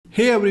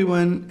Hey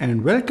everyone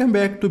and welcome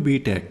back to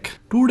BTech.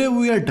 Today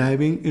we are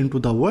diving into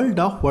the world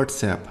of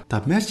WhatsApp,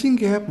 the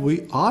messaging app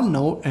we all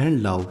know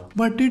and love.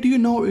 But did you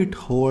know it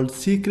holds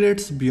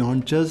secrets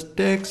beyond just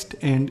text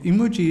and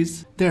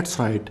emojis? That's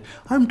right,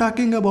 I'm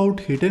talking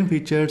about hidden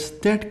features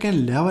that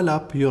can level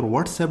up your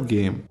WhatsApp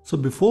game. So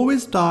before we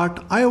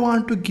start, I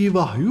want to give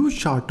a huge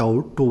shout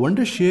out to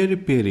Wshare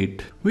Repair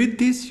it. With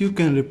this you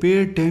can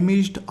repair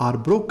damaged or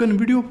broken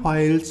video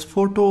files,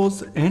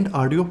 photos and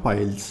audio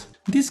files.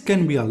 This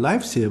can be a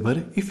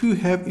lifesaver if you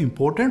have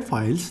important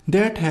files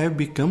that have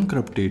become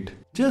corrupted.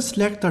 Just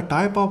select the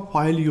type of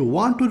file you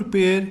want to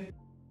repair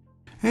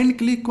and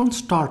click on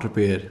Start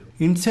Repair.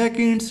 In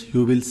seconds,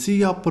 you will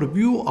see a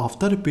preview of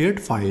the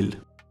repaired file.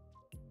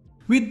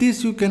 With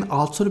this, you can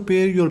also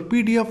repair your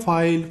PDF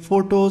file,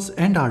 photos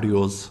and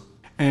audios.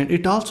 And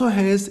it also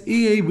has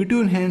AI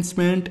video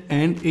enhancement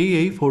and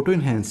AI photo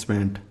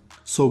enhancement.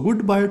 So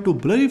goodbye to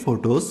blurry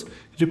photos.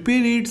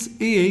 Repair It's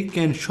AI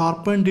can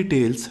sharpen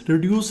details,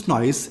 reduce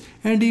noise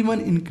and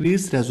even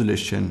increase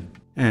resolution.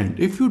 And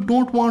if you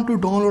don't want to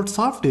download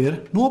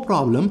software, no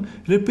problem,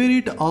 Repair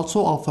It also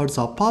offers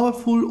a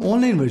powerful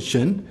online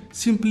version.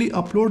 Simply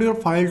upload your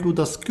file to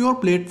the secure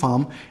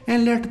platform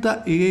and let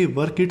the AI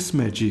work its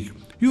magic.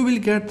 You will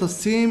get the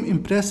same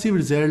impressive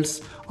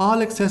results,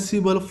 all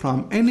accessible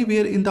from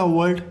anywhere in the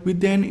world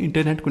with an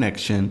internet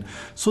connection.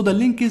 So the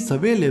link is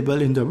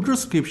available in the video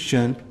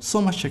description,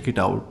 so must check it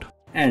out.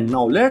 And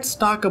now let's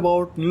talk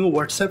about new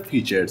WhatsApp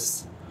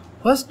features.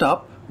 First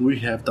up, we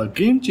have the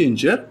game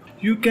changer.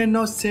 You can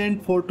now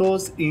send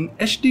photos in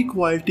HD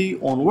quality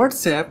on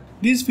WhatsApp.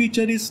 This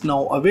feature is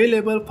now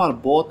available for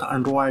both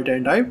Android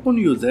and iPhone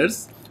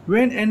users.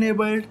 When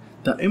enabled,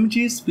 the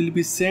images will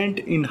be sent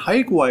in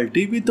high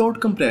quality without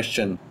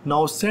compression.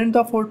 Now send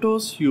the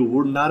photos you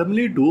would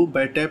normally do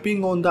by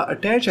tapping on the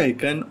attach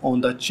icon on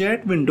the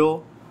chat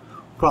window.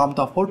 From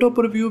the photo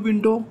preview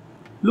window,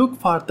 look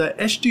for the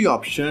HD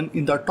option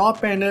in the top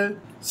panel,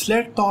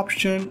 select the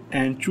option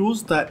and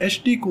choose the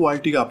HD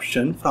quality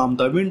option from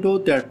the window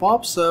that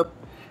pops up.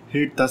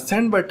 Hit the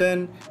send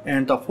button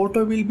and the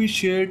photo will be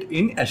shared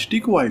in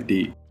HD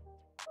quality.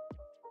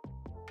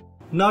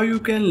 Now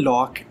you can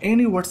lock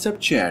any WhatsApp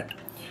chat.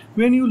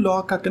 When you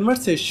lock a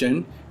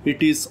conversation,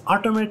 it is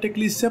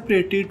automatically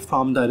separated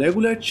from the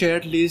regular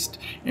chat list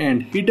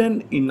and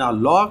hidden in a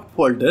locked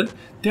folder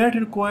that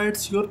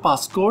requires your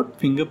passcode,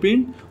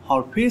 fingerprint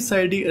or Face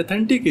ID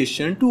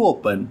authentication to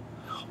open.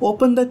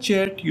 Open the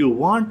chat you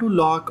want to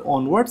lock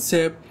on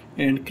WhatsApp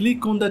and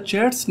click on the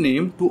chat's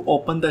name to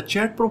open the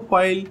chat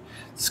profile.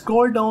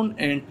 Scroll down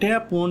and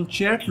tap on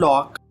Chat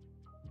Lock.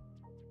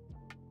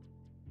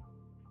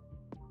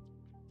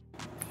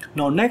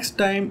 Now next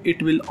time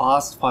it will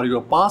ask for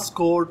your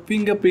passcode,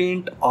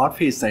 fingerprint or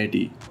Face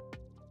ID.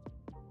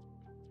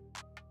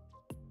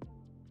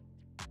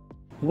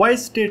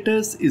 Voice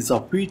status is a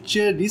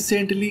feature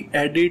recently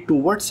added to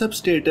WhatsApp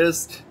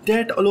status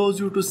that allows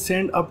you to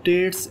send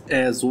updates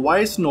as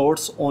voice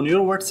notes on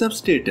your WhatsApp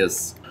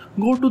status.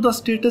 Go to the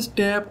status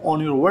tab on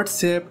your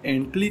WhatsApp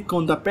and click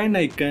on the pen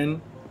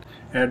icon.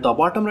 At the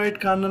bottom right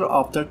corner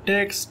of the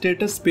text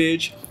status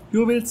page,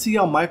 you will see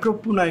a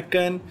microphone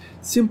icon.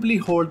 Simply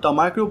hold the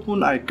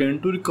microphone icon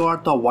to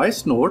record the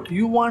voice note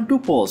you want to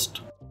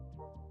post.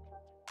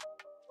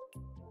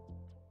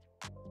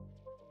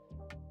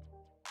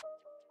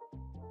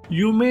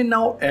 You may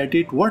now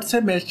edit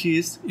WhatsApp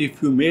messages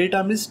if you made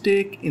a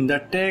mistake in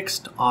the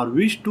text or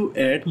wish to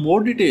add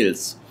more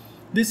details.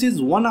 This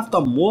is one of the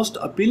most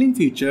appealing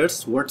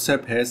features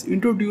WhatsApp has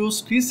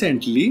introduced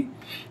recently,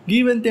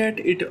 given that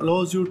it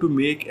allows you to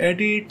make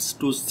edits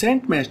to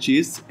sent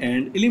messages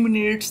and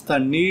eliminates the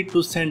need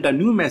to send a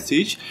new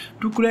message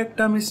to correct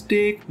a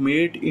mistake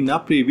made in a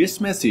previous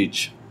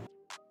message.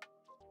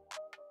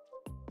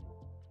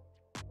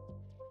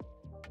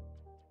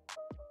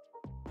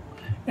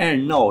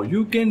 And now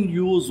you can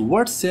use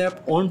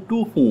WhatsApp on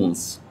two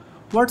phones.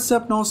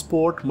 WhatsApp now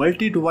supports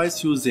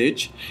multi-device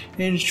usage.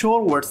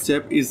 Ensure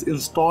WhatsApp is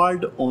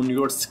installed on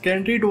your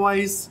secondary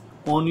device.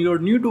 On your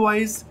new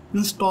device,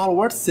 install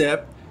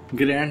WhatsApp,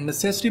 grant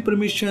necessary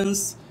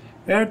permissions,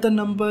 add the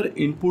number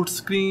input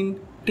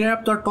screen,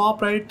 tap the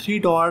top right three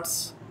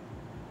dots,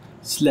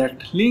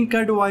 select link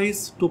a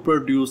device to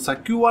produce a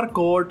QR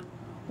code.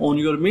 On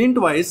your main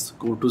device,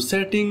 go to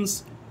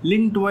settings,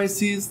 link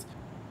devices,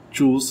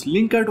 choose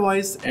link a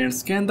device and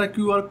scan the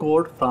QR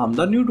code from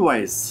the new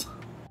device.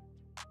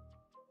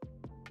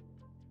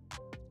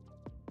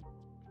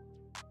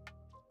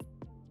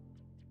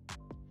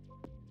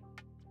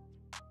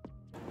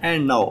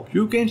 And now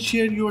you can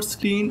share your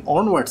screen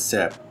on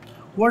WhatsApp.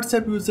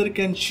 WhatsApp user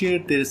can share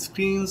their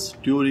screens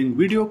during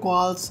video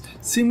calls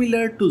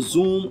similar to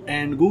Zoom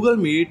and Google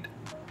Meet.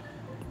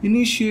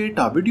 Initiate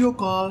a video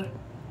call.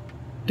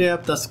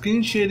 Tap the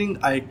screen sharing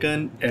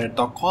icon at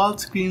the call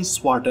screen's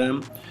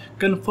bottom.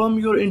 Confirm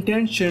your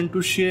intention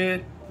to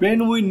share.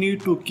 When we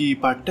need to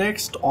keep a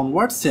text on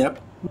WhatsApp,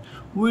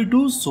 we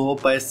do so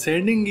by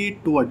sending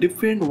it to a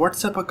different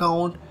WhatsApp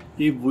account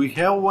if we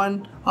have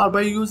one, or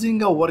by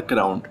using a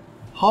workaround.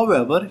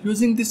 However,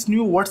 using this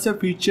new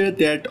WhatsApp feature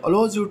that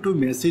allows you to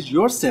message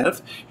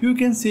yourself, you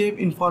can save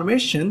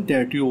information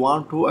that you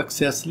want to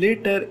access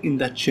later in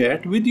the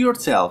chat with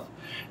yourself.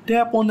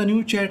 Tap on the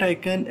new chat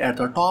icon at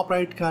the top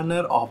right corner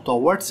of the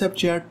WhatsApp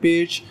chat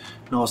page.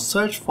 Now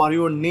search for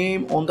your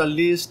name on the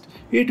list.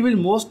 It will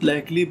most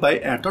likely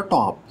be at the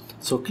top.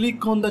 So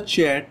click on the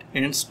chat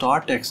and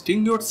start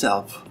texting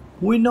yourself.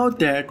 We know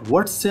that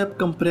WhatsApp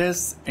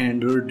compress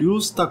and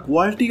reduce the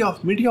quality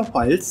of media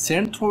files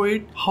sent through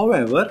it.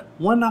 However,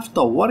 one of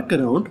the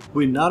workaround,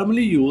 we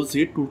normally use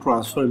it to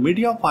transfer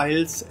media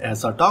files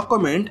as a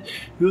document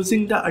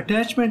using the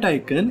attachment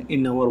icon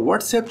in our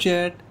WhatsApp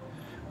chat,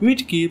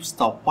 which keeps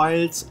the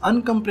files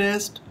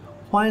uncompressed.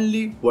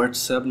 Finally,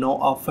 WhatsApp now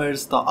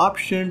offers the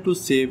option to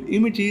save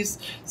images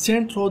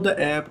sent through the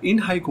app in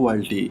high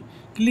quality.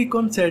 Click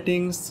on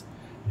Settings,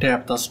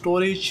 tap the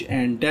Storage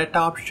and Data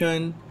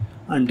option.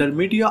 Under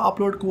Media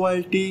Upload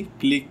Quality,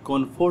 click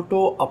on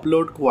Photo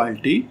Upload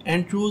Quality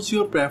and choose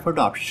your preferred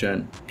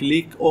option.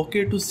 Click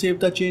OK to save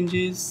the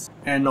changes.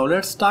 And now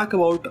let's talk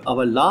about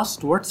our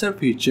last WhatsApp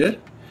feature.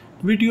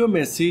 Video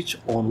message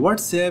on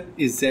WhatsApp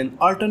is an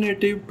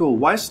alternative to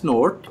voice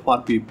note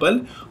for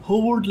people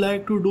who would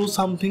like to do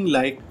something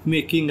like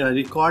making a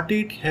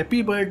recorded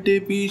happy birthday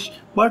wish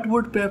but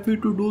would prefer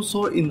to do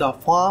so in the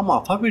form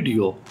of a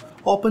video.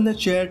 Open the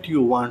chat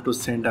you want to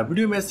send a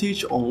video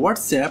message on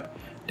WhatsApp.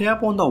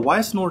 Tap on the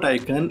voice note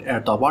icon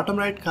at the bottom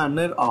right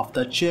corner of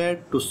the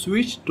chat to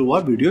switch to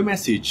a video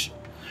message.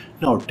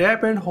 Now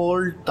tap and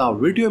hold the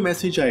video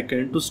message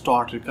icon to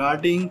start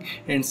recording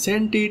and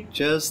send it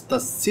just the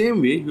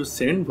same way you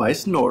send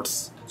voice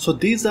notes. So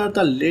these are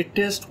the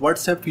latest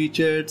WhatsApp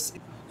features.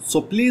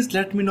 So please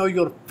let me know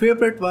your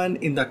favorite one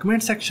in the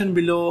comment section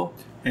below,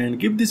 and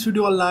give this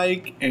video a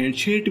like and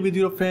share it with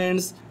your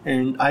friends,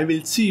 and I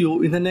will see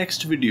you in the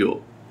next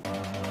video.